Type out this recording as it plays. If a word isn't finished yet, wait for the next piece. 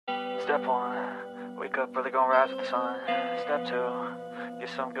Step 1, wake up, really gonna rise with the sun. Step 2,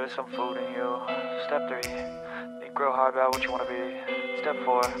 get some food in you. Step 3, think real hard about what you wanna be. Step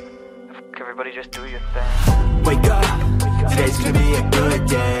 4, everybody just do your thing. Wake up, today's gonna be a good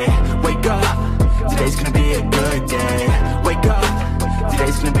day. Wake up, today's gonna be a good day. Wake up,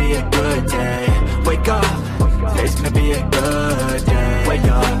 today's gonna be a good day. Wake up, today's gonna be a good day. Wake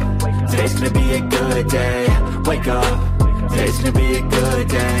up, today's gonna be a good day. Wake up, today's gonna be a good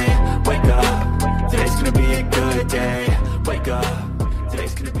day. Wake up, today's gonna be a good day. Wake up,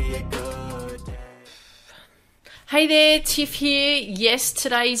 today's gonna be a good day. Hey there, Tiff here. Yes,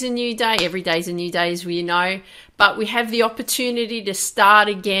 today's a new day. Every day's a new day, as we know, but we have the opportunity to start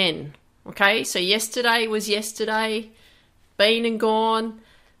again. Okay, so yesterday was yesterday, been and gone.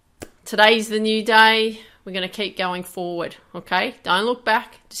 Today's the new day. We're going to keep going forward. Okay, don't look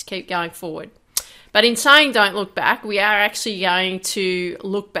back, just keep going forward. But in saying don't look back, we are actually going to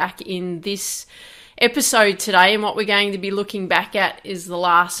look back in this episode today, and what we're going to be looking back at is the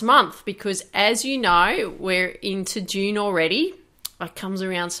last month, because as you know, we're into June already. It comes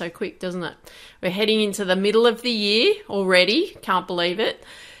around so quick, doesn't it? We're heading into the middle of the year already. Can't believe it.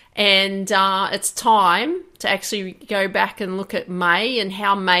 And it's time to actually go back and look at May and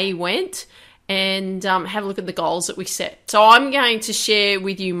how May went, and have a look at the goals that we set. So I'm going to share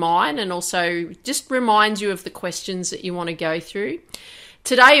with you mine, and also just remind you of the questions that you want to go through.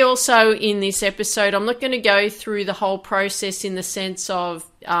 Today also in this episode, I'm not going to go through the whole process in the sense of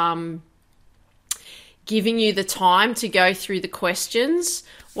giving you the time to go through the questions.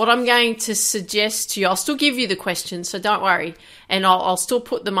 What I'm going to suggest to you, I'll still give you the questions, so don't worry. And I'll still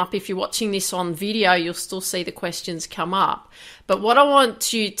put them up. If you're watching this on video, you'll still see the questions come up. But what I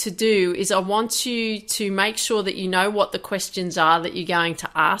want you to do is I want you to make sure that you know what the questions are that you're going to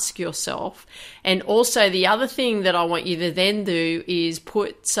ask yourself. And also the other thing that I want you to then do is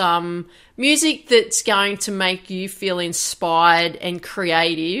put some music that's going to make you feel inspired and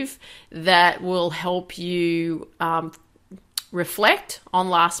creative, that will help you reflect on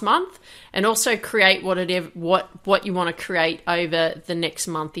last month, and also create what you want to create over the next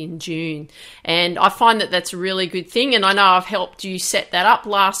month in June. And I find that that's a really good thing, and I know I've helped you set that up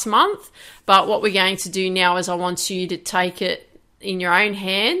last month, but what we're going to do now is I want you to take it in your own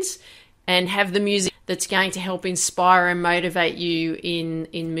hands and have the music that's going to help inspire and motivate you in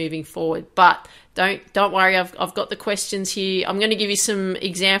moving forward. But don't worry, I've got the questions here. I'm going to give you some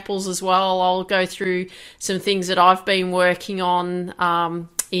examples as well. I'll go through some things that I've been working on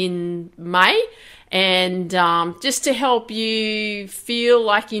in May, and just to help you feel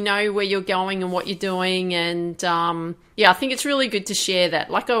like you know where you're going and what you're doing. And I think it's really good to share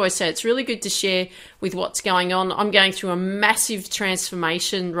that. Like I always say, it's really good to share with what's going on. I'm going through a massive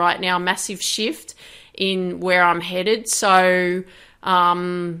transformation right now, massive shift in where I'm headed. So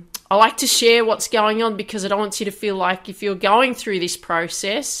I like to share what's going on, because I don't want you to feel like, if you're going through this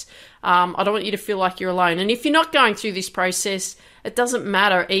process, I don't want you to feel like you're alone. And if you're not going through this process, it doesn't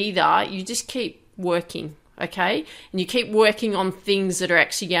matter either. You just keep working, okay? And you keep working on things that are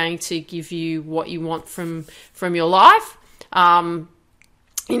actually going to give you what you want from your life, in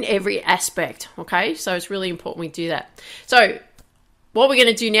every aspect, okay? So it's really important we do that. So what we're going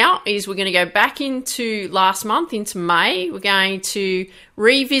to do now is we're going to go back into last month, into May. We're going to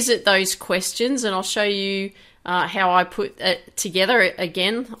revisit those questions, and I'll show you how I put it together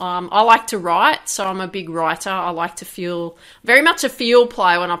again. I like to write, so I'm a big writer. I like to feel very much a field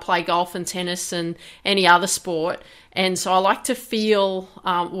player when I play golf and tennis and any other sport. And so I like to feel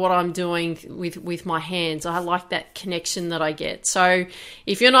what I'm doing with my hands. I like that connection that I get. So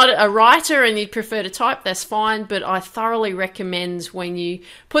if you're not a writer and you prefer to type, that's fine. But I thoroughly recommend when you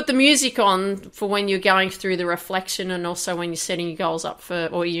put the music on for when you're going through the reflection, and also when you're setting your goals up for,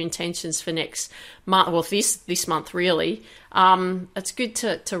 or your intentions for next month, well, this month really. It's good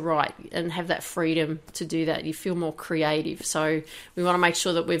to write and have that freedom to do that. You feel more creative. So we want to make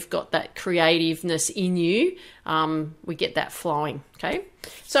sure that we've got that creativeness in you. We get that flowing. Okay.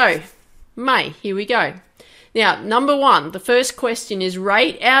 So May, here we go. Now, number 1, the first question is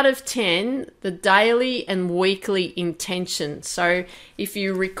rate out of 10 the daily and weekly intentions. So if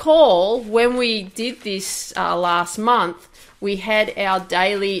you recall, when we did this last month, we had our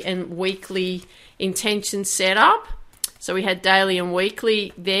daily and weekly intentions set up. So we had daily and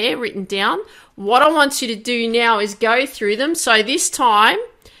weekly there written down. What I want you to do now is go through them. So this time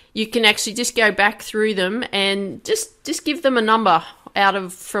you can actually just go back through them and just give them a number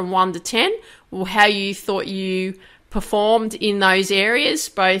from 1 to 10, or how you thought you performed in those areas,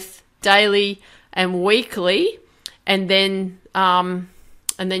 both daily and weekly. And then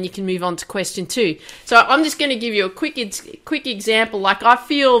and then you can move on to question 2. So I'm just going to give you a quick example. Like, I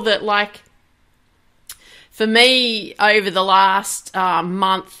feel that, like, for me, over the last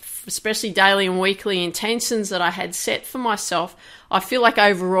month, especially daily and weekly intentions that I had set for myself, I feel like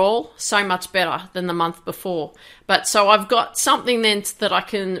overall so much better than the month before. But so I've got something then that I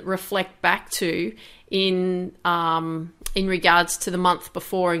can reflect back to in regards to the month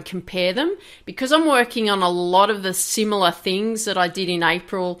before and compare them, because I'm working on a lot of the similar things that I did in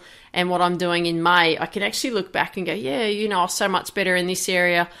April and what I'm doing in May. I can actually look back and go, yeah, you know, I'm so much better in this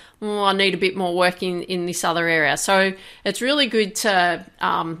area. Well, I need a bit more work in this other area. So it's really good to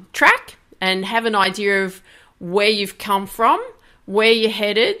track and have an idea of where you've come from, where you're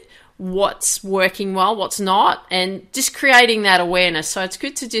headed, what's working well, what's not, and just creating that awareness. So it's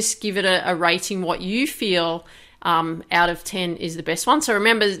good to just give it a rating, what you feel out of 10 is the best one. So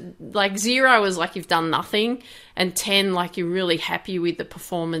remember, like 0 is like you've done nothing, and 10 like you're really happy with the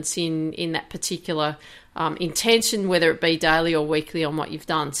performance in that particular intention, whether it be daily or weekly, on what you've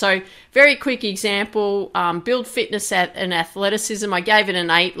done. So very quick example, build fitness and athleticism. I gave it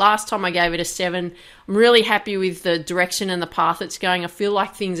an 8. Last time I gave it a 7. I'm really happy with the direction and the path it's going. I feel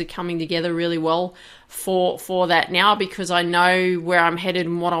like things are coming together really well for that now, because I know where I'm headed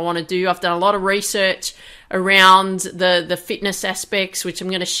and what I want to do. I've done a lot of research around the fitness aspects, which I'm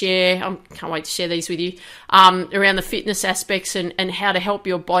going to share. I can't wait to share these with you, around the fitness aspects and how to help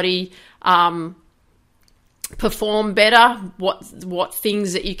your body perform better, what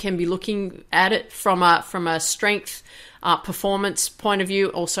things that you can be looking at it from a strength performance point of view,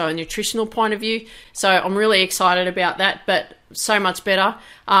 also a nutritional point of view. So I'm really excited about that, but so much better.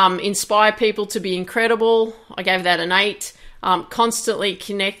 Inspire people to be incredible. I gave that an 8. Constantly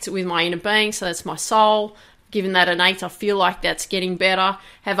connect with my inner being, so that's my soul. Given that an 8, I feel like that's getting better.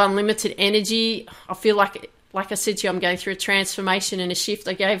 Have unlimited energy. I feel like I said to you, I'm going through a transformation and a shift.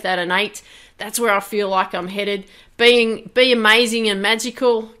 I gave that an 8. That's where I feel like I'm headed. Be amazing and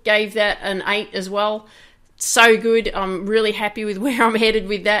magical. Gave that an 8 as well. So good. I'm really happy with where I'm headed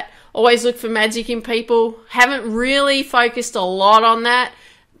with that. Always look for magic in people. Haven't really focused a lot on that.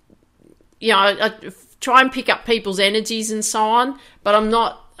 You know, I try and pick up people's energies and so on, but I'm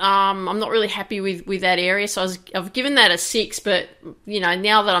not really happy with that area. So I've given that a 6, but you know,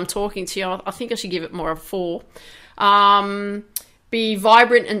 now that I'm talking to you, I think I should give it more of a 4. Be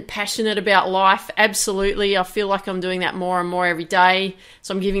vibrant and passionate about life. Absolutely. I feel like I'm doing that more and more every day.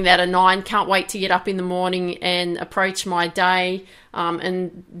 So I'm giving that a 9. Can't wait to get up in the morning and approach my day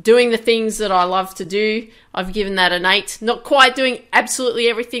and doing the things that I love to do. I've given that an 8. Not quite doing absolutely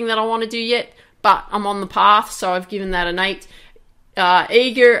everything that I want to do yet, but I'm on the path. So I've given that an 8.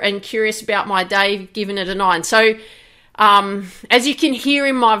 Eager and curious about my day, given it a 9. So as you can hear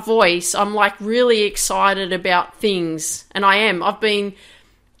in my voice, I'm like really excited about things, and I am. I've been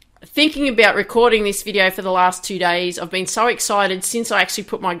thinking about recording this video for the last 2 days. I've been so excited since I actually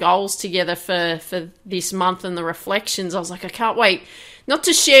put my goals together for this month and the reflections. I was like, I can't wait not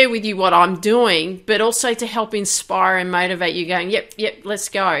to share with you what I'm doing, but also to help inspire and motivate you, going, yep, let's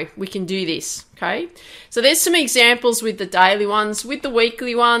go. We can do this, okay? So there's some examples with the daily ones. With the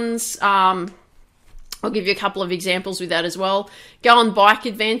weekly ones, I'll give you a couple of examples with that as well. Go on bike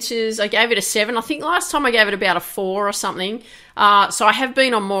adventures. I gave it a 7. I think last time I gave it about a 4 or something. So I have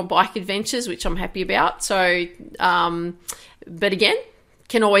been on more bike adventures, which I'm happy about. So, but again,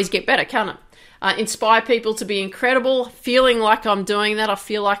 can always get better, can't it? Inspire people to be incredible. Feeling like I'm doing that. I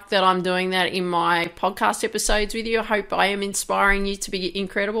feel like that I'm doing that in my podcast episodes with you. I hope I am inspiring you to be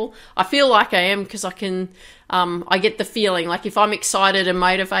incredible. I feel like I am, because I can, I get the feeling like if I'm excited and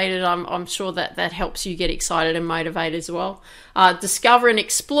motivated, I'm sure that helps you get excited and motivated as well. Discover and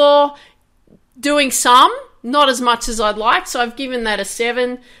explore. Doing some, not as much as I'd like, so I've given that a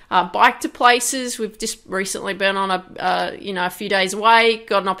 7. Bike to places. We've just recently been on a few days away,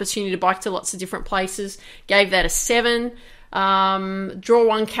 got an opportunity to bike to lots of different places. Gave that a 7. Draw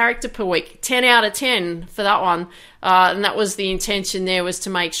 1 character per week. 10 out of 10 for that one. And that was the intention there, was to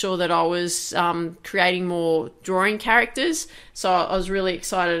make sure that I was creating more drawing characters. So I was really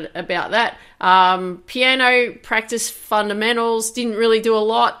excited about that. Piano practice fundamentals. Didn't really do a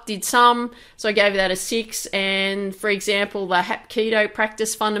lot, did some. So I gave that a 6. And for example, the Hapkido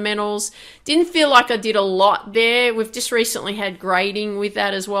practice fundamentals. Didn't feel like I did a lot there. We've just recently had grading with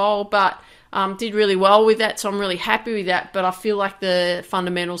that as well, but did really well with that, so I'm really happy with that, but I feel like the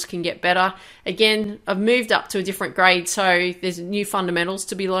fundamentals can get better. Again, I've moved up to a different grade, so there's new fundamentals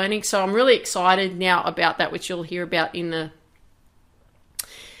to be learning, so I'm really excited now about that, which you'll hear about in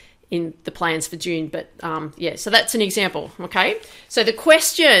in the plans for June. But so that's an example. Okay, so the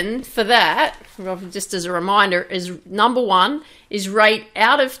question for that, just as a reminder, is number 1 is rate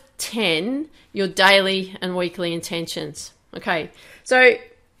out of 10 your daily and weekly intentions. Okay, so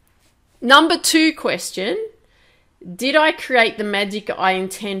number 2 question: did I create the magic I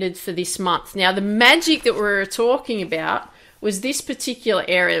intended for this month? Now, the magic that we were talking about was this particular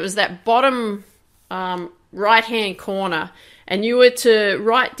area. It was that bottom right-hand corner, and you were to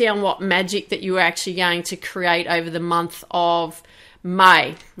write down what magic that you were actually going to create over the month of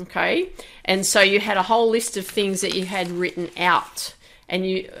May, okay? And so you had a whole list of things that you had written out.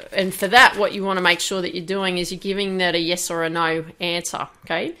 And for that, what you want to make sure that you're doing is you're giving that a yes or a no answer,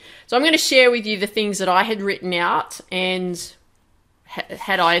 okay? So I'm going to share with you the things that I had written out and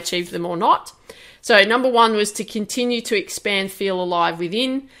had I achieved them or not. So number 1 was to continue to expand, feel alive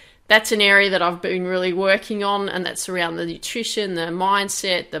within. That's an area that I've been really working on, and that's around the nutrition, the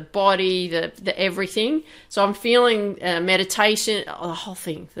mindset, the body, the everything. So I'm feeling meditation, the whole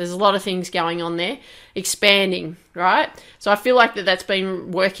thing. There's a lot of things going on there. Expanding, right? So I feel like that's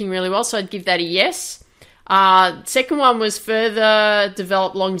been working really well, so I'd give that a yes. Second one was further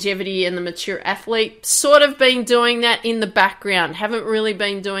develop longevity in the mature athlete. Sort of been doing that in the background. Haven't really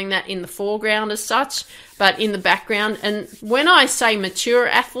been doing that in the foreground as such, but in the background. And when I say mature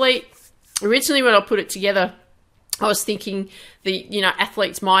athlete, originally when I put it together, I was thinking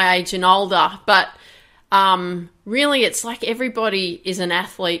athletes my age and older, but really it's like everybody is an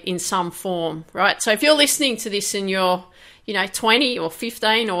athlete in some form, right? So if you're listening to this and you're, 20 or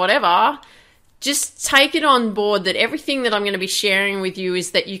 15 or whatever, just take it on board that everything that I'm going to be sharing with you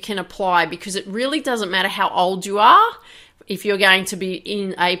is that you can apply, because it really doesn't matter how old you are. If you're going to be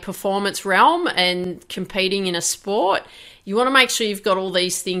in a performance realm and competing in a sport, you want to make sure you've got all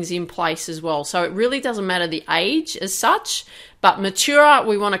these things in place as well. So it really doesn't matter the age as such, but mature,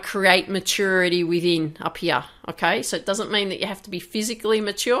 we want to create maturity within up here, okay? So it doesn't mean that you have to be physically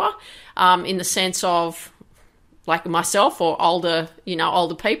mature in the sense of like myself or older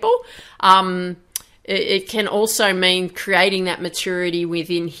people. It can also mean creating that maturity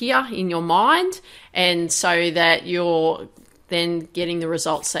within here in your mind, and so that you're then getting the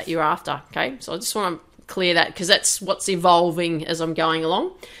results that you're after, okay? So I just want to clear that, because that's what's evolving as I'm going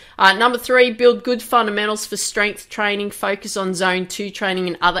along. Number 3, build good fundamentals for strength training. Focus on zone 2 training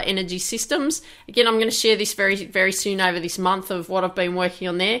and other energy systems. Again, I'm going to share this very, very soon over this month of what I've been working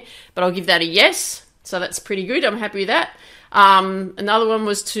on there, but I'll give that a yes. So that's pretty good. I'm happy with that. Another one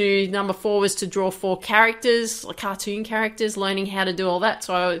was number 4 was to draw 4 characters, like cartoon characters, learning how to do all that.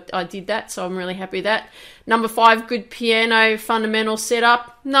 So I did that. So I'm really happy with that. Number 5, good piano fundamental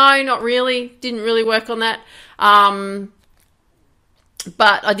setup. No, not really. Didn't really work on that.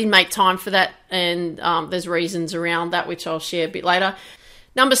 But I did make time for that. And there's reasons around that, which I'll share a bit later.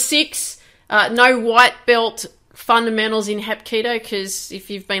 Number 6, no white belt fundamentals in Hapkido, because if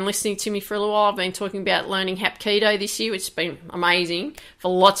you've been listening to me for a little while, I've been talking about learning Hapkido this year, which has been amazing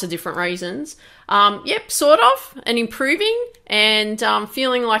for lots of different reasons. Sort of, and improving, and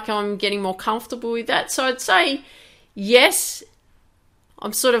feeling like I'm getting more comfortable with that. So I'd say yes,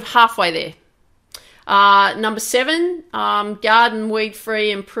 I'm sort of halfway there. Number 7, garden weed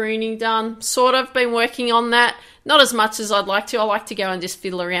free and pruning done. Sort of been working on that. Not as much as I'd like to. I like to go and just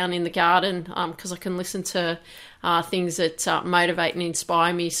fiddle around in the garden because I can listen to things that motivate and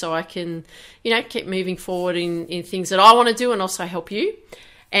inspire me, so I can, keep moving forward in things that I want to do and also help you.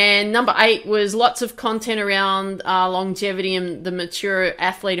 And number 8 was lots of content around longevity and the mature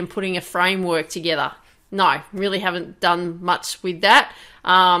athlete and putting a framework together. No, really haven't done much with that.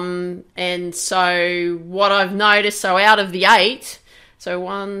 And so what I've noticed, so out of the 8, so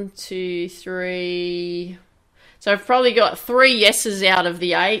 1, 2, 3... So I've probably got 3 yeses out of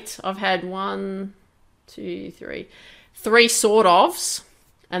the 8. I've had 1, 2, 3 sort ofs,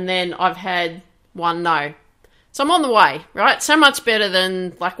 and then I've had 1 no. So I'm on the way, right? So much better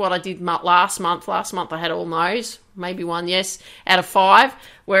than like what I did last month. Last month I had all no's, maybe 1 yes out of 5.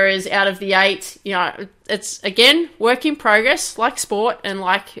 Whereas out of the 8, it's again work in progress, like sport and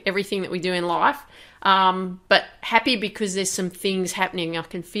like everything that we do in life. But happy because there's some things happening. I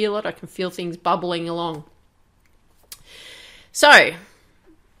can feel it. I can feel things bubbling along. So,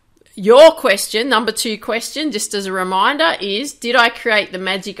 your question, number 2 question, just as a reminder, is did I create the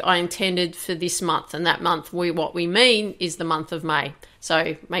magic I intended for this month? And that month, what we mean is the month of May.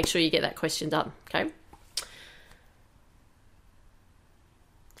 So, make sure you get that question done, okay?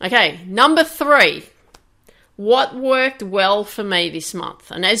 Okay, number 3. What worked well for me this month?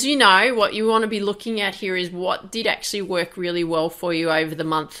 And as you know, what you want to be looking at here is what did actually work really well for you over the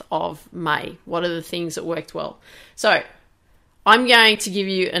month of May. What are the things that worked well? So, I'm going to give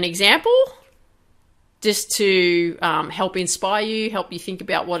you an example just to help inspire you, help you think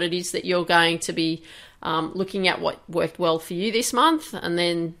about what it is that you're going to be looking at, what worked well for you this month, and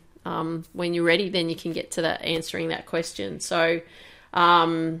then when you're ready, then you can get to that answering that question. So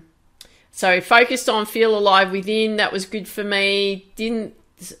focused on feel alive within. That was good for me.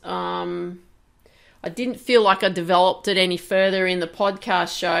 I didn't feel like I developed it any further in the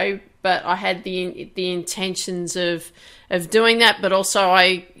podcast show, but I had the intentions of doing that. But also,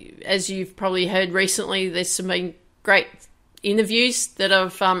 as you've probably heard recently, there's some great interviews that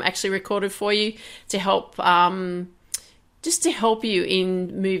I've actually recorded for you to help, just to help you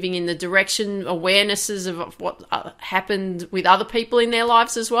in moving in the direction, awarenesses of what happened with other people in their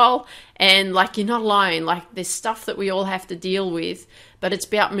lives as well. And like, you're not alone. Like, there's stuff that we all have to deal with, but it's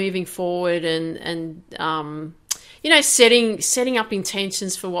about moving forward and setting up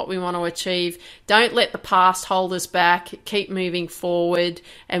intentions for what we want to achieve. Don't let the past hold us back. Keep moving forward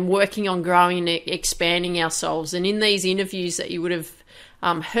and working on growing and expanding ourselves. And in these interviews that you would have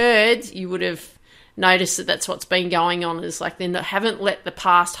heard, you would have noticed that that's what's been going on. Is like, they haven't let the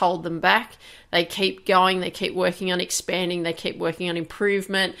past hold them back. They keep going. They keep working on expanding. They keep working on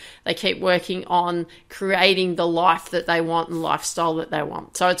improvement. They keep working on creating the life that they want and lifestyle that they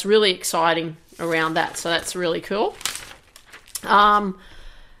want. So it's really exciting around that. So that's really cool.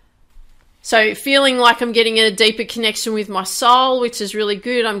 So feeling like I'm getting a deeper connection with my soul, which is really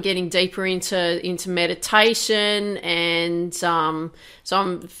good. I'm getting deeper into meditation, and so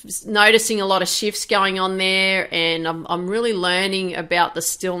I'm noticing a lot of shifts going on there, and I'm really learning about the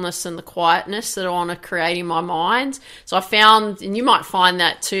stillness and the quietness that I want to create in my mind. So I found, and you might find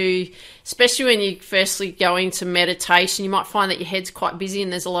that too, especially when you firstly go into meditation, you might find that your head's quite busy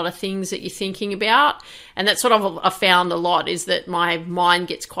and there's a lot of things that you're thinking about. And that's what I've found a lot, is that my mind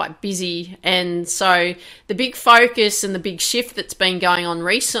gets quite busy. And so the big focus and the big shift that's been going on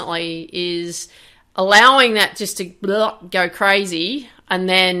recently is allowing that just to go crazy, and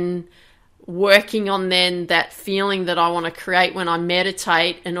then working on then that feeling that I want to create when I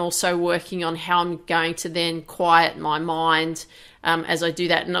meditate, and also working on how I'm going to then quiet my mind as I do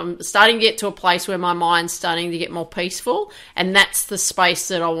that. And I'm starting to get to a place where my mind's starting to get more peaceful, and that's the space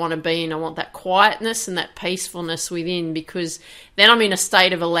that I want to be in. I want that quietness and that peacefulness within, because then I'm in a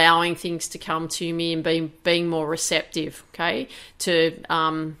state of allowing things to come to me and being more receptive, okay, to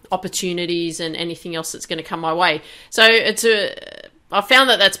opportunities and anything else that's going to come my way. So I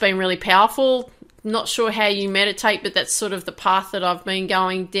found that that's been really powerful. Not sure how you meditate, but that's sort of the path that I've been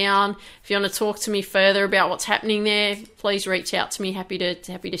going down. If you want to talk to me further about what's happening there, please reach out to me. Happy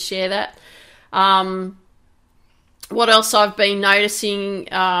to share that. What else I've been noticing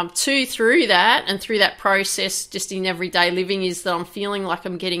through that process, just in everyday living, is that I'm feeling like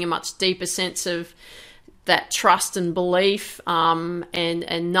I'm getting a much deeper sense of that trust and belief,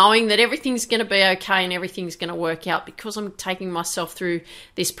 and knowing that everything's going to be okay and everything's going to work out, because I'm taking myself through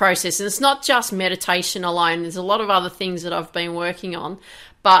this process. And it's not just meditation alone. There's a lot of other things that I've been working on,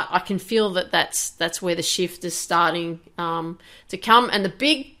 but I can feel that that's where the shift is starting to come. And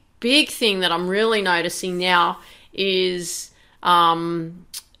the big thing that I'm really noticing now is I'm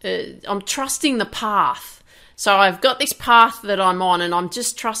trusting the path. So I've got this path that I'm on, and I'm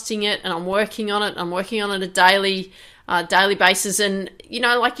just trusting it, and I'm working on it. I'm working on it a daily basis. And,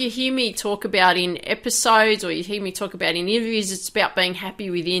 like you hear me talk about in episodes, or you hear me talk about in interviews, it's about being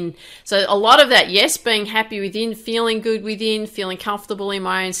happy within. So a lot of that, yes, being happy within, feeling good within, feeling comfortable in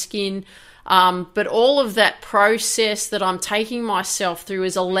my own skin. But all of that process that I'm taking myself through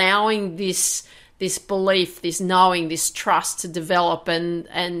is allowing this belief, this knowing, this trust to develop,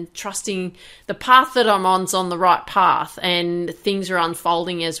 and trusting the path that I'm on's on the right path, and things are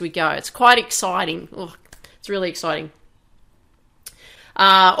unfolding as we go. It's quite exciting. It's really exciting.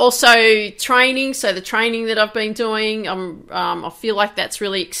 Also training. So the training that I've been doing, I feel like that's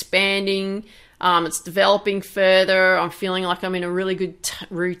really expanding. It's developing further. I'm feeling like I'm in a really good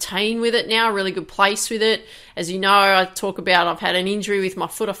routine with it now, a really good place with it. As you know, I talk about I've had an injury with my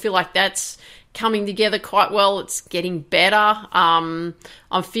foot. I feel like that's coming together quite well. It's getting better. I'm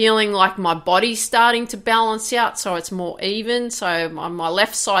feeling like my body's starting to balance out, so it's more even. So my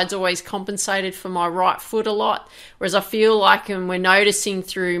left side's always compensated for my right foot a lot, whereas I feel like, and we're noticing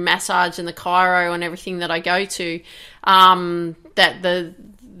through massage and the chiro and everything that I go to, that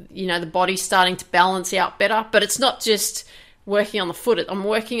the body's starting to balance out better. But it's not just working on the foot, I'm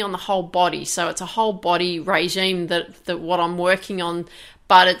working on the whole body. So it's a whole body regime that what I'm working on,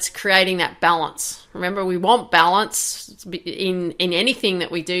 but it's creating that balance. Remember, we want balance in anything that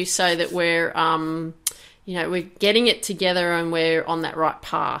we do, so that we're we're getting it together and we're on that right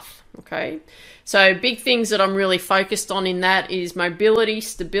path. Okay. So big things that I'm really focused on in that is mobility,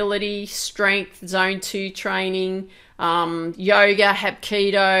 stability, strength, zone 2 training, yoga,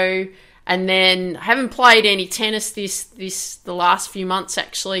 hapkido, and then I haven't played any tennis the last few months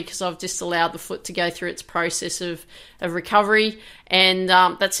actually, because I've just allowed the foot to go through its process of recovery, and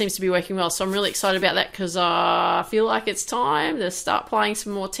that seems to be working well. So I'm really excited about that, because I feel like it's time to start playing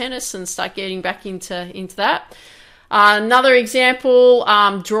some more tennis and start getting back into that. Another example,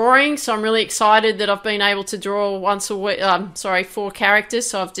 drawing. So I'm really excited that I've been able to draw once a week. 4 characters.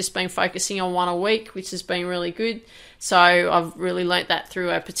 So I've just been focusing on one a week, which has been really good. So I've really learnt that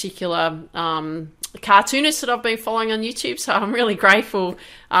through a particular cartoonist that I've been following on YouTube. So I'm really grateful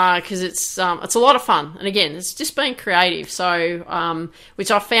because it's a lot of fun. And again, it's just been creative. So which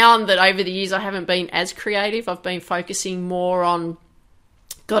I found that over the years I haven't been as creative. I've been focusing more on,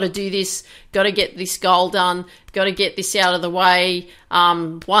 got to do this, got to get this goal done, got to get this out of the way.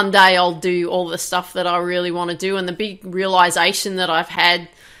 One day I'll do all the stuff that I really want to do. And the big realization that I've had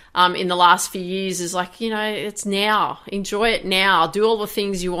in the last few years is like, it's now. Enjoy it now. Do all the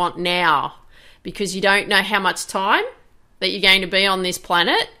things you want now, because you don't know how much time that you're going to be on this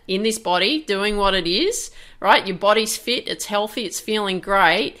planet, in this body, doing what it is, right? Your body's fit, it's healthy, it's feeling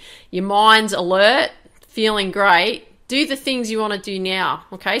great. Your mind's alert, feeling great. Do the things you want to do now,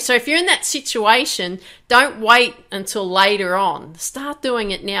 okay? So if you're in that situation, don't wait until later on. Start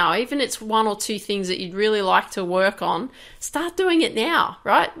doing it now. Even if it's 1 or 2 things that you'd really like to work on, start doing it now,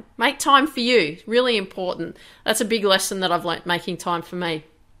 right? Make time for you. Really important. That's a big lesson that I've learnt, making time for me.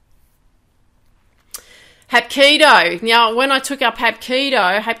 Hapkido. Now, when I took up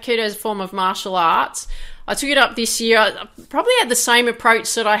Hapkido is a form of martial arts. I took it up this year. I probably had the same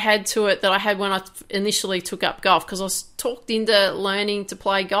approach that I had to it that I had when I initially took up golf, because I was talked into learning to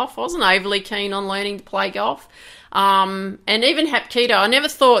play golf. I wasn't overly keen on learning to play golf. And even Hapkido, I never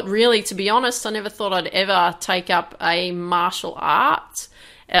thought really, to be honest, I never thought I'd ever take up a martial art.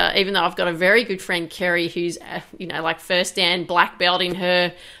 Even though I've got a very good friend, Kerry, who's, like first dan black belt in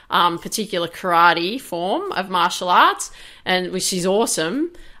her particular karate form of martial arts, and which is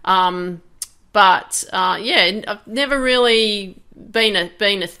awesome. But I've never really been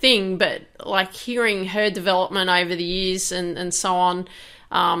a thing, but like hearing her development over the years and so on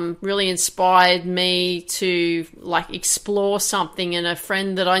really inspired me to like explore something. And a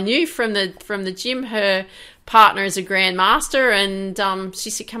friend that I knew from the gym, her partner is a grandmaster, and she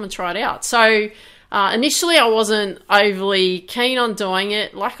said, come and try it out. So initially I wasn't overly keen on doing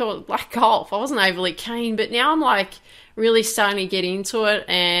it, like golf. I wasn't overly keen, but now I'm like really starting to get into it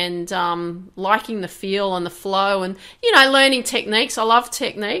and liking the feel and the flow and, learning techniques. I love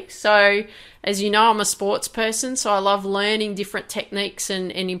techniques. So as you know, I'm a sports person, so I love learning different techniques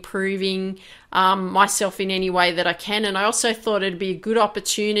and improving myself in any way that I can. And I also thought it'd be a good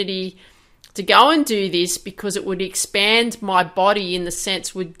opportunity to go and do this because it would expand my body, in the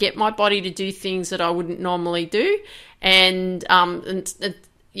sense would get my body to do things that I wouldn't normally do, and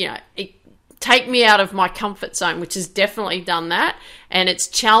it take me out of my comfort zone, which has definitely done that. And it's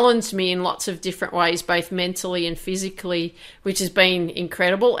challenged me in lots of different ways, both mentally and physically, which has been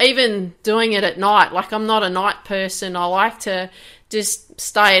incredible. Even doing it at night, like I'm not a night person. I like to just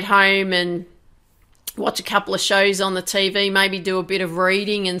stay at home and watch a couple of shows on the TV, maybe do a bit of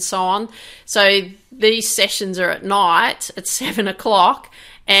reading and so on. So these sessions are at night at 7 o'clock.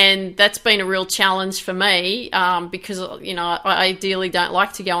 And that's been a real challenge for me because, I ideally don't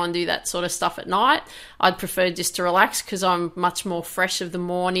like to go and do that sort of stuff at night. I'd prefer just to relax because I'm much more fresh of the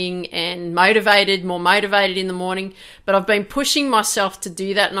morning and more motivated in the morning. But I've been pushing myself to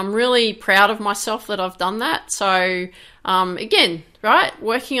do that, and I'm really proud of myself that I've done that. So, again, right,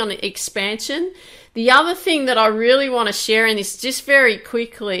 working on expansion. The other thing that I really want to share in this just very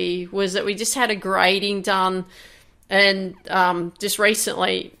quickly was that we just had a grading done and just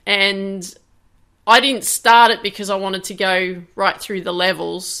recently, and I didn't start it because I wanted to go right through the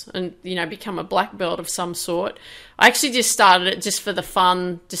levels and become a black belt of some sort. I actually just started it just for the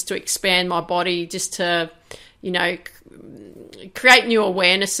fun, just to expand my body, just to create new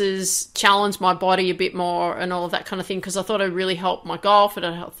awarenesses, challenge my body a bit more and all of that kind of thing, because I thought it would really help my golf, and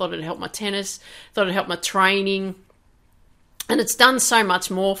I thought it'd help my tennis, thought it'd help my training. And it's done so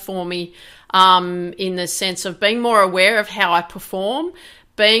much more for me in the sense of being more aware of how I perform,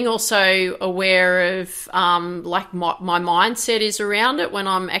 being also aware of my mindset is around it when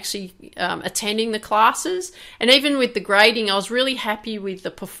I'm actually attending the classes. And even with the grading, I was really happy with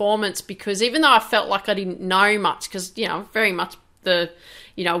the performance, because even though I felt like I didn't know much, because, I'm very much the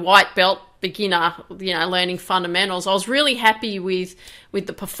white belt beginner, learning fundamentals. I was really happy with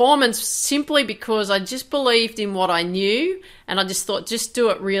the performance simply because I just believed in what I knew, and I just thought, just do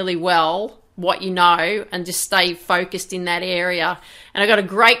it really well, what you know, and just stay focused in that area. And I got a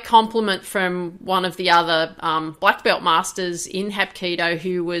great compliment from one of the other black belt masters in Hapkido,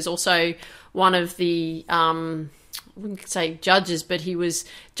 who was also one of the I wouldn't say judges, but he was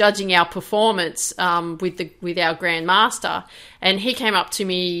judging our performance with our Grand Master. And he came up to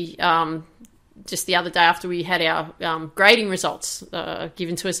me just the other day after we had our grading results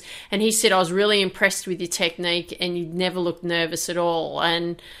given to us, and he said, I was really impressed with your technique and you never looked nervous at all.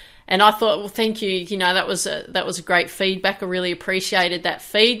 And I thought, well, thank you. That was a great feedback. I really appreciated that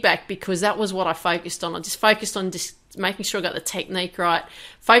feedback, because that was what I focused on. I just focused on just making sure I got the technique right,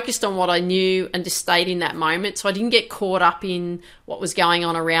 focused on what I knew, and just stayed in that moment. So I didn't get caught up in what was going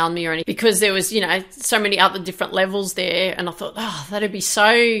on around me or anything, because there was, so many other different levels there. And I thought, that'd be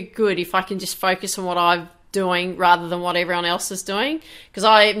so good if I can just focus on what I'm doing rather than what everyone else is doing, because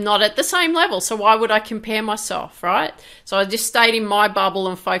I'm not at the same level, so why would I compare myself, right? So I just stayed in my bubble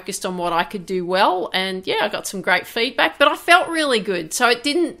and focused on what I could do well, and I got some great feedback, but I felt really good. So it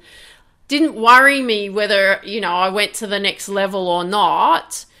didn't worry me whether I went to the next level or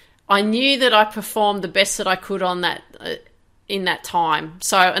not. I knew that I performed the best that I could on that in that time.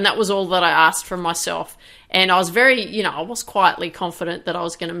 So, and that was all that I asked from myself. And I was very, I was quietly confident that I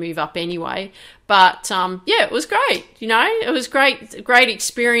was going to move up anyway. But, it was great. It was great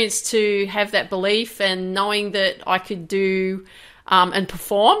experience to have that belief and knowing that I could do and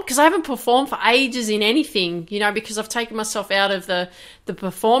perform, because I haven't performed for ages in anything, because I've taken myself out of the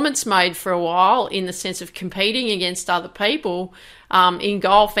performance mode for a while, in the sense of competing against other people in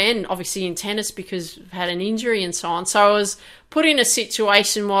golf and obviously in tennis, because I've had an injury and so on. So I was put in a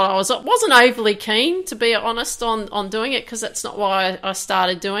situation where I wasn't overly keen, to be honest, on doing it, because that's not why I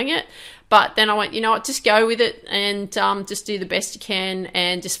started doing it. But then I went, just go with it and just do the best you can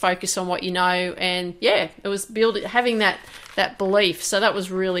and just focus on what you know. And it was having that belief. So that was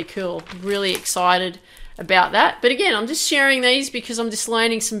really cool. Really excited about that. But again, I'm just sharing these because I'm just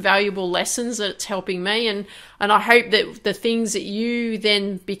learning some valuable lessons that it's helping me. And I hope that the things that you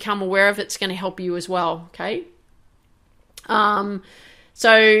then become aware of, it's going to help you as well. Okay.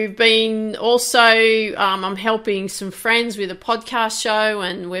 So been also, I'm helping some friends with a podcast show,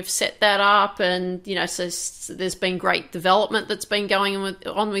 and we've set that up, and, so there's been great development that's been going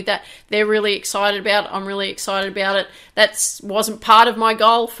on with that. They're really excited about it. I'm really excited about it. That wasn't part of my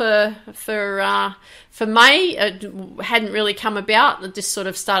goal for May. It hadn't really come about. It just sort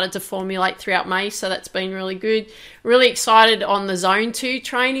of started to formulate throughout May, so that's been really good. Really excited on the Zone 2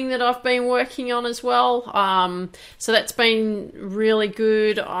 training that I've been working on as well. So that's been really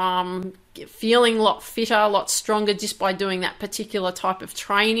good. Feeling a lot fitter, a lot stronger just by doing that particular type of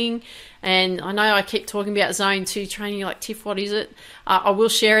training. And I know I keep talking about Zone 2 training. You're like, Tiff, what is it? I will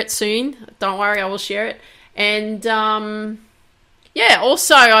share it soon. Don't worry, I will share it. And also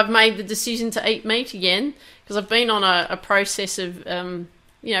I've made the decision to eat meat again, because I've been on a process of,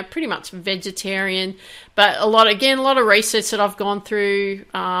 pretty much vegetarian, but a lot of research that I've gone through.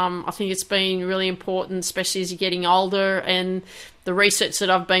 I think it's been really important, especially as you're getting older, and the research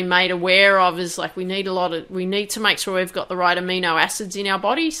that I've been made aware of is like we need to make sure we've got the right amino acids in our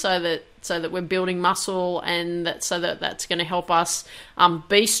body so that we're building muscle, and that's going to help us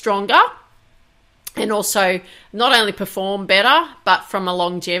be stronger. And also not only perform better, but from a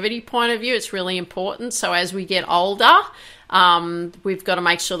longevity point of view, it's really important. So as we get older, we've got to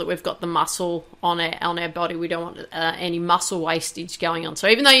make sure that we've got the muscle on our body. We don't want any muscle wastage going on. So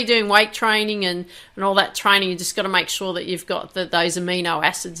even though you're doing weight training and all that training, you just got to make sure that you've got those amino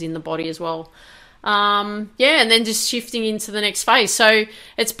acids in the body as well. And then just shifting into the next phase. So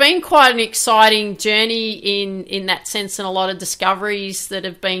it's been quite an exciting journey in that sense, and a lot of discoveries that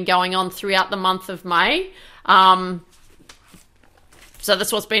have been going on throughout the month of May. So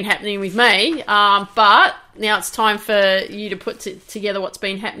that's what's been happening with me. But now it's time for you to put together what's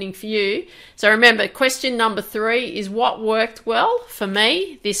been happening for you. So remember, question number 3 is what worked well for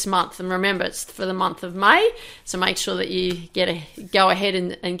me this month. And remember, it's for the month of May. So make sure that you go ahead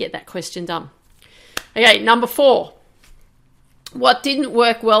and get that question done. Okay, number 4. What didn't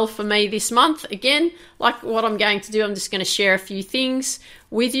work well for me this month? Again, like what I'm going to do, I'm just going to share a few things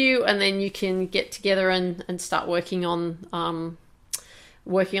with you, and then you can get together and start working on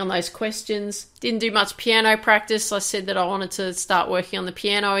working on those questions. Didn't do much piano practice. I said that I wanted to start working on the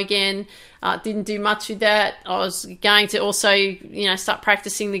piano again. Didn't do much with that. I was going to also, start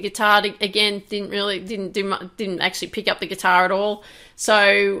practicing the guitar again. Didn't actually pick up the guitar at all.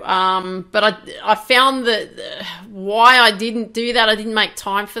 So, but I found that why I didn't do that, I didn't make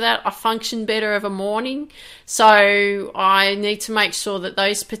time for that. I function better of a morning. So I need to make sure that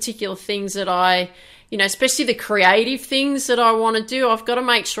those particular things that especially the creative things that I want to do, I've got to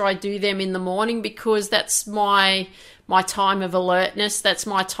make sure I do them in the morning, because that's my time of alertness. That's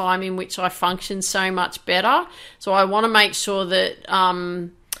my time in which I function so much better. So I want to make sure that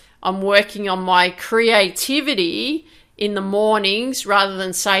I'm working on my creativity in the mornings rather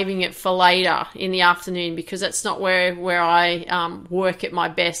than saving it for later in the afternoon, because that's not where I work at my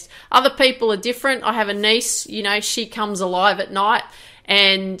best. Other people are different. I have a niece, she comes alive at night,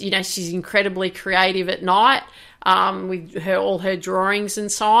 and she's incredibly creative at night with all her drawings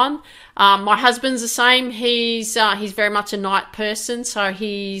and so on. My husband's the same. He's very much a night person, so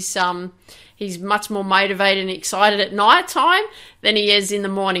he's much more motivated and excited at night time than he is in the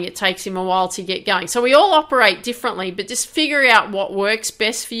morning. It takes him a while to get going. So we all operate differently, but just figure out what works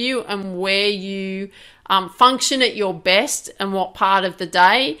best for you and where you function at your best and what part of the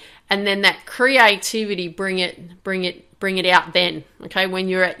day, and then that creativity, bring it out then, okay, when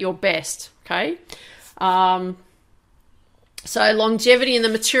you're at your best, okay? So longevity in the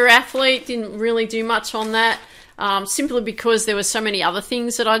mature athlete, didn't really do much on that. Simply because there were so many other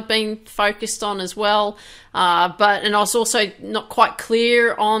things that I'd been focused on as well. And I was also not quite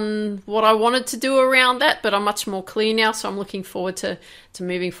clear on what I wanted to do around that, but I'm much more clear now, so I'm looking forward to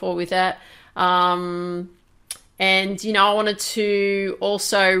moving forward with that. And, I wanted to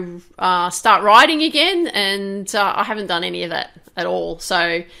also start writing again, and I haven't done any of that at all.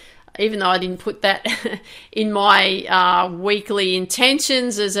 So even though I didn't put that in my weekly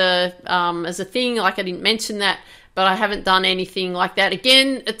intentions as a thing, like I didn't mention that, but I haven't done anything like that.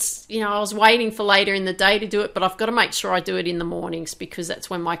 Again, it's, I was waiting for later in the day to do it, but I've got to make sure I do it in the mornings, because that's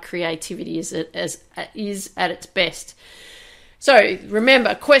when my creativity is at its best. So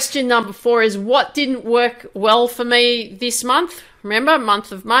remember, question number 4 is, what didn't work well for me this month? Remember,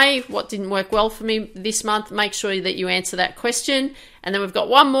 month of May, what didn't work well for me this month? Make sure that you answer that question. And then we've got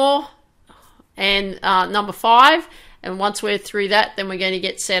one more, and number 5. And once we're through that, then we're going to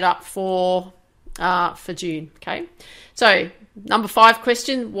get set up for June, okay? So number 5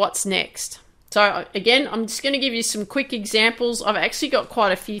 question, what's next? So again, I'm just going to give you some quick examples. I've actually got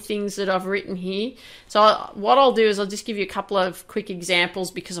quite a few things that I've written here. So what I'll do is I'll just give you a couple of quick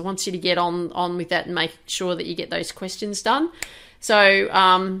examples, because I want you to get on with that and make sure that you get those questions done. So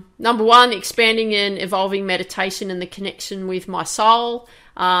number 1, expanding and evolving meditation and the connection with my soul.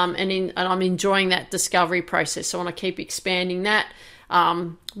 And I'm enjoying that discovery process. So I want to keep expanding that.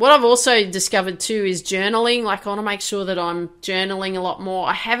 What I've also discovered too is journaling. Like, I want to make sure that I'm journaling a lot more.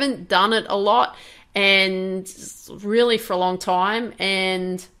 I haven't done it a lot, and really for a long time,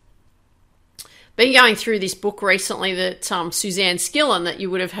 and been going through this book recently that Suzanne Skillen, that you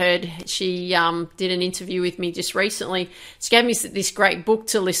would have heard, she did an interview with me just recently. She gave me this great book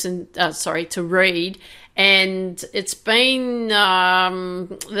to read. And it's been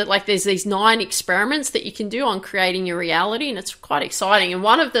that, like, there's these 9 experiments that you can do on creating your reality, and it's quite exciting. And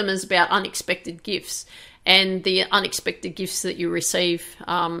one of them is about unexpected gifts and the unexpected gifts that you receive.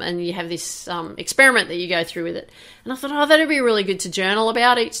 And you have this experiment that you go through with it. And I thought, that'd be really good to journal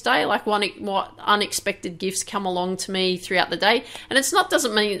about each day, like what unexpected gifts come along to me throughout the day. And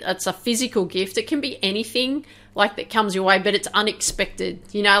doesn't mean it's a physical gift. It can be anything like that comes your way, but it's unexpected.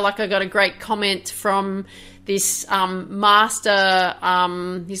 Like, I got a great comment from this master,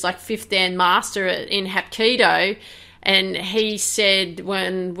 he's like 5th Dan master in Hapkido, and he said,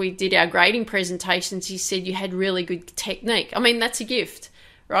 when we did our grading presentations, he said, you had really good technique. I mean, that's a gift,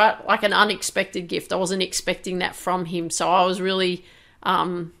 right? Like an unexpected gift. I wasn't expecting that from him, so I was really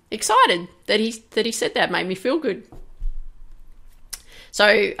excited that he said that. Made me feel good.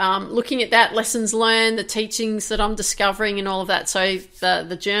 So looking at that, lessons learned, the teachings that I'm discovering and all of that. So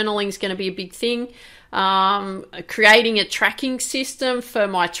the journaling is going to be a big thing. Creating a tracking system for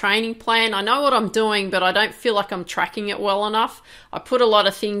my training plan. I know what I'm doing, but I don't feel like I'm tracking it well enough. I put a lot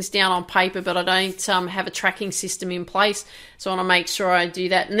of things down on paper, but I don't have a tracking system in place. So I want to make sure I do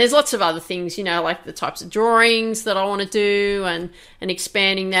that. And there's lots of other things, like the types of drawings that I want to do, and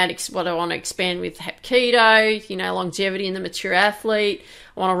expanding that, what I want to expand with Hapkido, longevity in the mature athlete.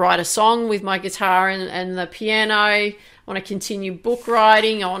 I want to write a song with my guitar and the piano. I want to continue book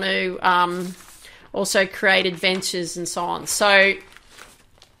writing. I want to also create adventures and so on. So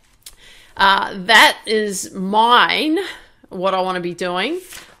that is mine what I want to be doing.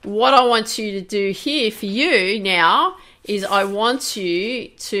 What I want you to do here for you now is I want you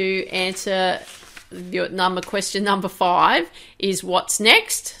to answer your question number 5 is what's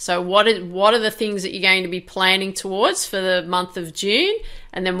next. So what are the things that you're going to be planning towards for the month of June?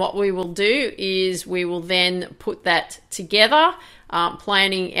 And then what we will do is we will then put that together,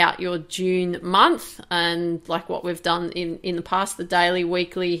 planning out your June month, and like what we've done in the past, the daily,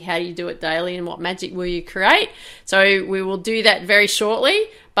 weekly, how do you do it daily, and what magic will you create? So we will do that very shortly.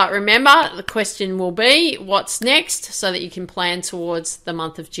 But remember, the question will be what's next, so that you can plan towards the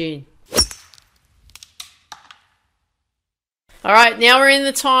month of June. All right, now we're in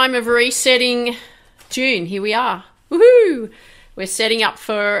the time of resetting June. Here we are. Woohoo! We're setting up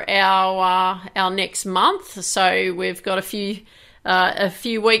for our next month, so we've got a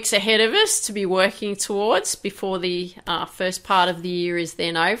few weeks ahead of us to be working towards before the first part of the year is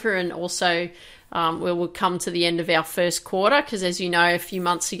then over, and also we will come to the end of our first quarter, because as you know, a few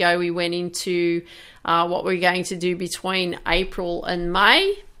months ago we went into what we're going to do between April and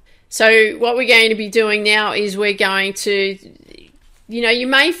May. So what we're going to be doing now is we're going to, you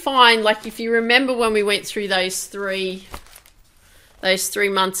may find, like if you remember when we went through those three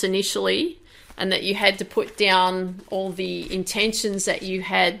months initially, and that you had to put down all the intentions that you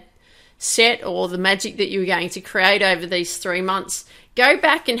had set or the magic that you were going to create over these 3 months, go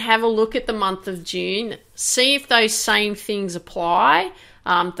back and have a look at the month of June, see if those same things apply.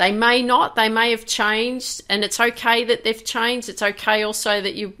 They may not, they may have changed, and it's okay that they've changed. It's okay also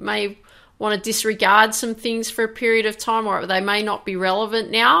that you may want to disregard some things for a period of time, or they may not be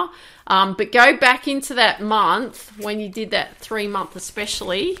relevant now. But go back into that month when you did that 3 month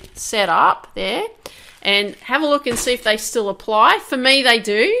especially set up there, and have a look and see if they still apply. For me, they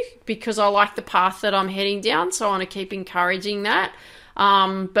do, because I like the path that I'm heading down, so I want to keep encouraging that.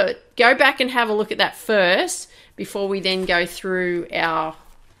 But go back and have a look at that first before we then go through our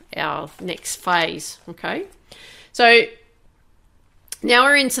next phase, okay? So now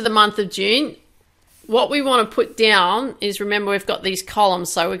we're into the month of June. What we want to put down is, remember, we've got these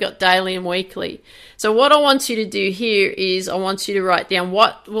columns, so we've got daily and weekly. So what I want you to do here is I want you to write down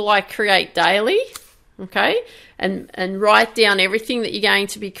what will I create daily, okay? And write down everything that you're going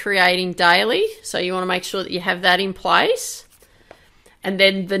to be creating daily. So you want to make sure that you have that in place. And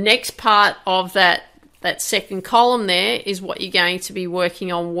then the next part of that second column there is what you're going to be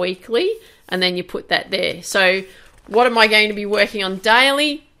working on weekly, and then you put that there. So what am I going to be working on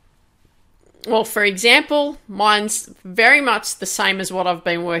daily? Well, for example, mine's very much the same as what I've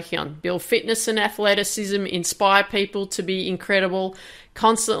been working on. Build fitness and athleticism, inspire people to be incredible,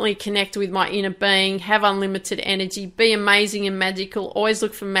 constantly connect with my inner being, have unlimited energy, be amazing and magical, always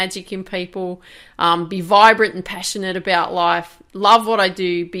look for magic in people, be vibrant and passionate about life, love what I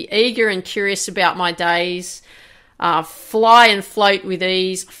do, be eager and curious about my days, fly and float with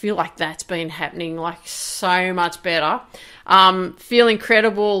ease. I feel like that's been happening like so much better. Feel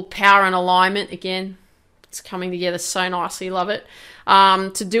incredible, power and alignment. Again, it's coming together so nicely, love it.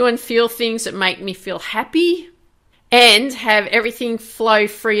 To do and feel things that make me feel happy, and have everything flow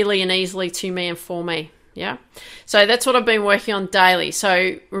freely and easily to me and for me. Yeah. So that's what I've been working on daily.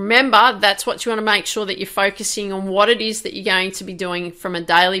 So remember, that's what you want to make sure that you're focusing on, what it is that you're going to be doing from a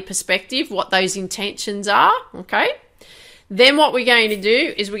daily perspective, what those intentions are. Okay. Then what we're going to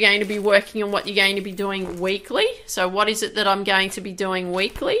do is we're going to be working on what you're going to be doing weekly. So what is it that I'm going to be doing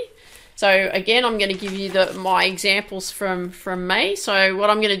weekly? So again, I'm going to give you my examples from me. So what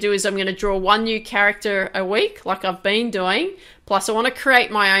I'm going to do is I'm going to draw one new character a week, like I've been doing. Plus I want to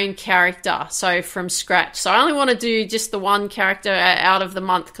create my own character, so from scratch. So I only want to do just the one character out of the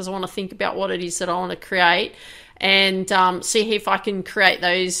month, because I want to think about what it is that I want to create, and see if I can create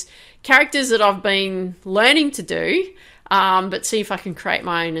those characters that I've been learning to do. But see if I can create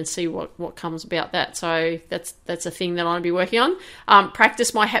my own and see what comes about that. So that's a thing that I want to be working on.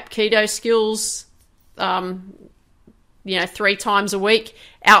 Practice my Hapkido skills, 3 times a week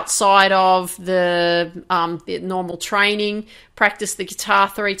outside of the normal training. Practice the guitar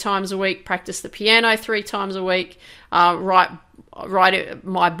 3 times a week. Practice the piano 3 times a week. Write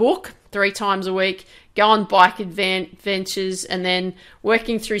my book 3 times a week. Go on bike adventures, and then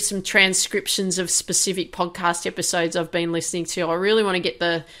working through some transcriptions of specific podcast episodes I've been listening to. I really want to get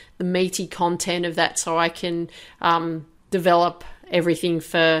the meaty content of that, so I can develop everything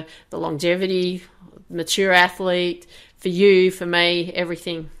for the longevity, mature athlete, for you, for me,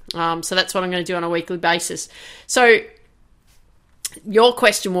 everything. So that's what I'm going to do on a weekly basis. So your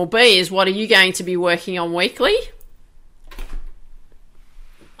question will be is, what are you going to be working on weekly?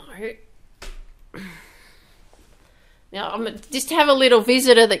 Now, I'm just have a little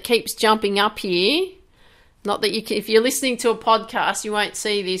visitor that keeps jumping up here. Not that you can, if you're listening to a podcast, you won't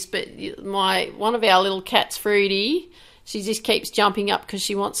see this, but one of our little cats, Fruity, she just keeps jumping up because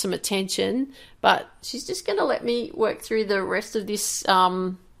she wants some attention. But she's just going to let me work through the rest of this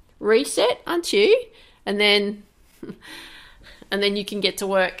reset, aren't you? And then you can get to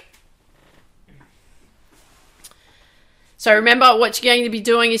work. So remember, what you're going to be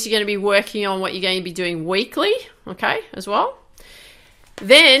doing is you're going to be working on what you're going to be doing weekly, okay, as well.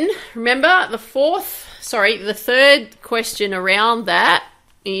 Then, remember, the third question around that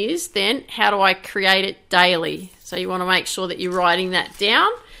is then, how do I create it daily? So you want to make sure that you're writing that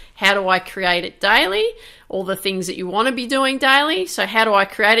down. How do I create it daily? All the things that you want to be doing daily. So how do I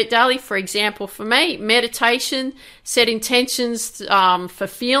create it daily? For example, for me, meditation, set intentions for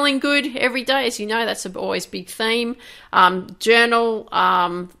feeling good every day. As you know, that's always a big theme. Journal,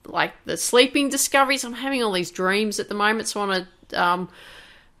 like the sleeping discoveries. I'm having all these dreams at the moment, so I want to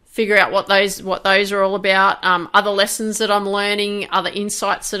figure out what those are all about. Other lessons that I'm learning, other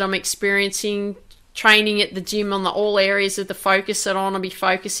insights that I'm experiencing. Training at the gym on all areas of the focus that I want to be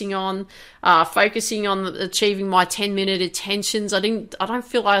focusing on achieving my 10-minute attentions. I don't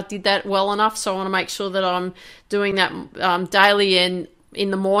feel like I did that well enough, so I want to make sure that I'm doing that daily and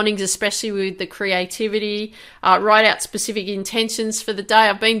in the mornings, especially with the creativity. Write out specific intentions for the day.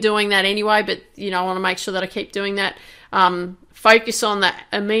 I've been doing that anyway, but I want to make sure that I keep doing that. Focus on the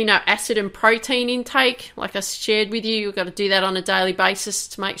amino acid and protein intake, like I shared with you. You've got to do that on a daily basis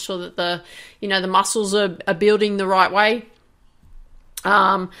to make sure that the muscles are building the right way.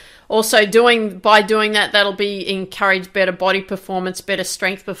 Also, by doing that, that'll be encourage better body performance, better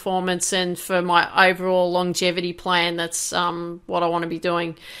strength performance, and for my overall longevity plan, that's what I want to be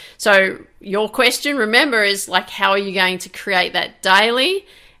doing. So your question, remember, is like, how are you going to create that daily?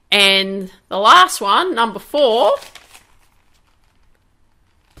 And the last one, number 4,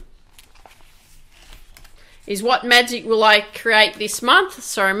 is what magic will I create this month?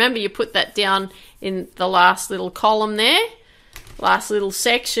 So remember, you put that down in the last little column there, last little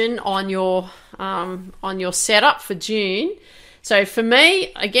section on your setup for June. So for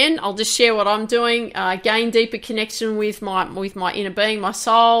me, again, I'll just share what I'm doing. Gain deeper connection with my inner being, my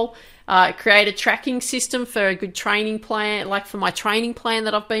soul. Create a tracking system for a good training plan, like for my training plan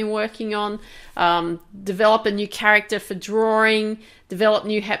that I've been working on. Develop a new character for drawing. Develop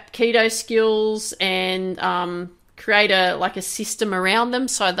new Hapkido skills, and create a system around them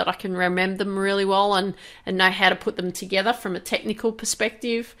so that I can remember them really well and know how to put them together from a technical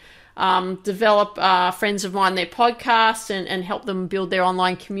perspective. Develop friends of mine their podcasts and help them build their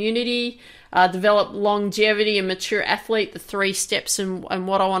online community. Develop longevity and mature athlete, the 3 steps and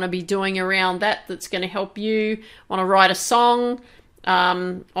what I want to be doing around that's going to help you. I want to write a song. I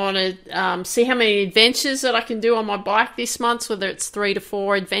want to see how many adventures that I can do on my bike this month, whether it's 3 to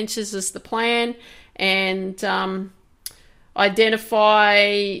 4 adventures is the plan, and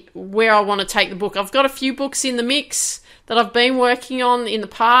identify where I want to take the book. I've got a few books in the mix that I've been working on in the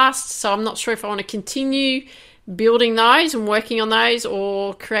past, so I'm not sure if I want to continue building those and working on those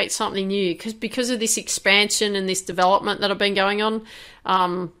or create something new, because of this expansion and this development that I've been going on.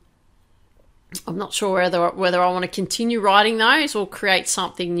 I'm not sure whether I want to continue writing those or create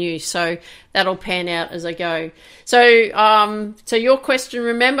something new. So that'll pan out as I go. So your question,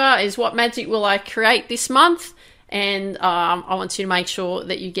 remember, is what magic will I create this month? And I want you to make sure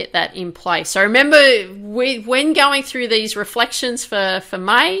that you get that in place. So remember, when going through these reflections for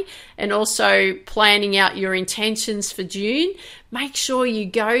May and also planning out your intentions for June, make sure you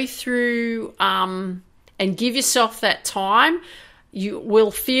go through and give yourself that time. You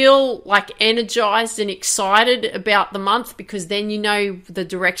will feel like energized and excited about the month, because then you know the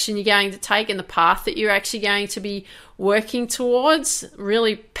direction you're going to take and the path that you're actually going to be working towards.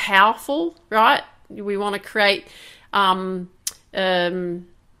 Really powerful, right? We want to create that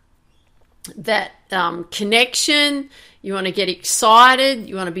connection. You want to get excited.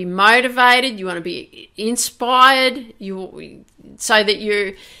 You want to be motivated. You want to be inspired. So that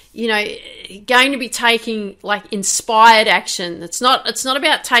you're going to be taking inspired action. It's not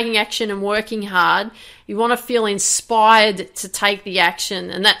about taking action and working hard. You want to feel inspired to take the action,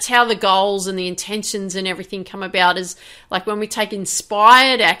 and that's how the goals and the intentions and everything come about. Is like when we take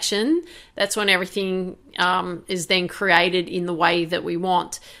inspired action, that's when everything is then created in the way that we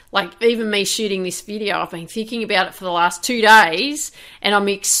want. Like even me shooting this video, I've been thinking about it for the last 2 days, and I'm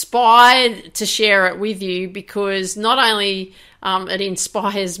inspired to share it with you, because not only it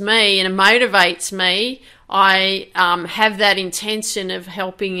inspires me and it motivates me, I have that intention of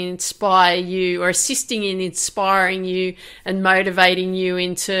helping inspire you, or assisting in inspiring you and motivating you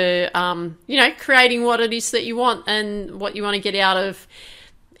into, creating what it is that you want and what you want to get out of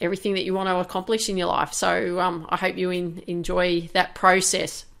everything that you want to accomplish in your life. So I hope you enjoy that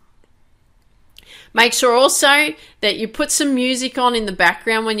process. Make sure also that you put some music on in the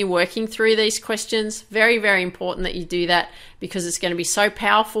background when you're working through these questions. Very, very important that you do that, because it's going to be so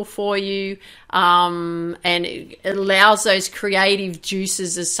powerful for you, and it allows those creative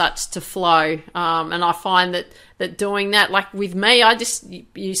juices as such to flow. And I find that doing that, like with me, I just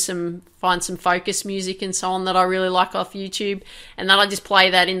find some focus music and so on that I really like off YouTube, and then I just play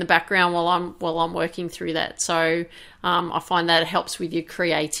that in the background while I'm working through that. So I find that it helps with your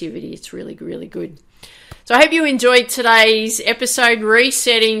creativity. It's really, really good. So I hope you enjoyed today's episode,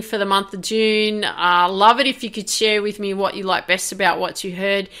 resetting for the month of June. Love it if you could share with me what you like best about what you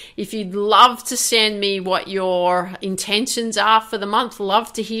heard. If you'd love to send me what your intentions are for the month,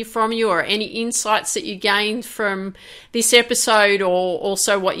 love to hear from you, or any insights that you gained from this episode, or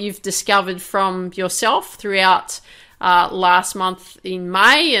also what you've discovered from yourself throughout last month in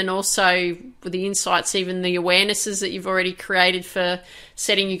May, and also the insights, even the awarenesses that you've already created for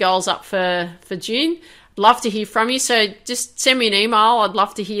setting your goals up for June. Love to hear from you, so just send me an email. I'd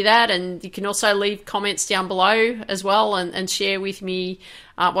love to hear that, and you can also leave comments down below as well, and share with me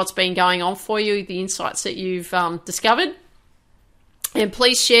what's been going on for you, the insights that you've discovered. And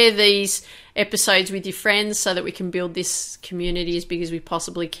please share these episodes with your friends so that we can build this community as big as we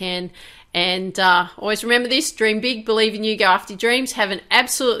possibly can. And always remember this: dream big, believe in you, go after your dreams. Have an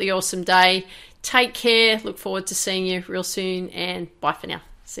absolutely awesome day. Take care. Look forward to seeing you real soon, and bye for now.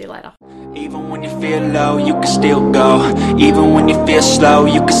 See you later. Even when you feel low, you can still go. Even when you feel slow,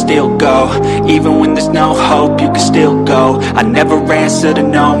 you can still go. Even when there's no hope, you can still go. I never answer to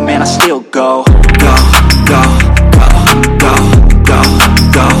no, man, I still go. Go, go, go, go, go, go,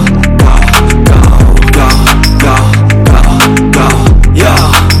 go, go, go, go, go, go, yo,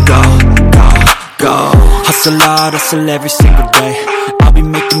 go, go, go. Hustle hard, hustle every single day. I'll be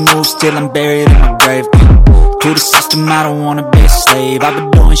making moves till I'm buried in my grave. To the system, I don't wanna be a slave. I've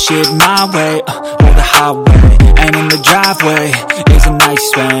been doing shit my way, or the highway. And in the driveway is a nice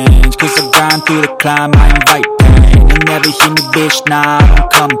range, cause I grind through the climb, I invite pain. You'll never hear me, bitch, nah, I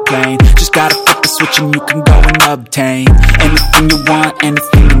don't complain. Just gotta flip the switch and you can go and obtain anything you want,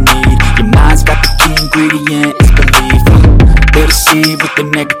 anything you need. Your mind's got the key ingredient, it's belief. They deceive with the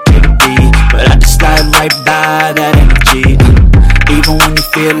negativity, but I just slide right by that energy. Even when you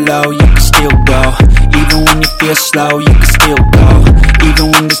feel low, you can still go. Even when you feel slow, you can still go.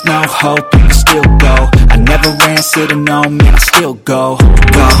 Even when there's no hope, you can still go. I never answer to no, man, I still go.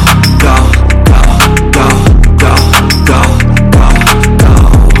 Go, go, go, go, go, go, go, go,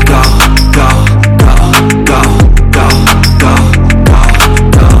 go, go, go, go, go,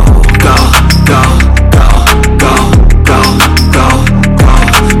 go, go, go,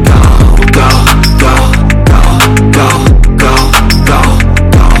 go,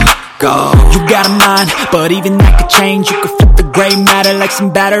 go, go. You got a mind, but even that could change. You could flip the gray matter like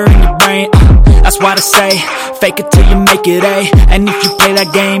some batter in your brain. That's why they say, fake it till you make it A. And if you play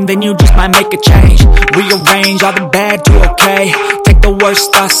that game, then you just might make a change. Rearrange all the bad to okay. Take the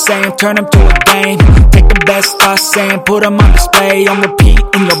worst thoughts saying, turn them to a game. Take the best thoughts saying, put them on display. On repeat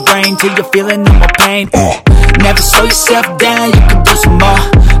in your brain till you're feeling no more pain. Never slow yourself down, you can do some more.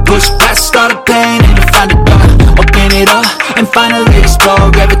 Push past all the pain and you find a door. Open it up and finally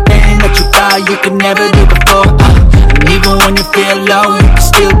explore everything that you thought you could never do before. And even when you feel low, you can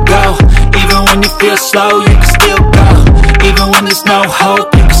still go. Even when you feel slow, you can still go. Even when there's no hope,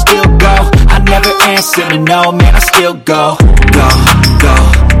 you can still go. I never answer to no, man, I still go. Go, go.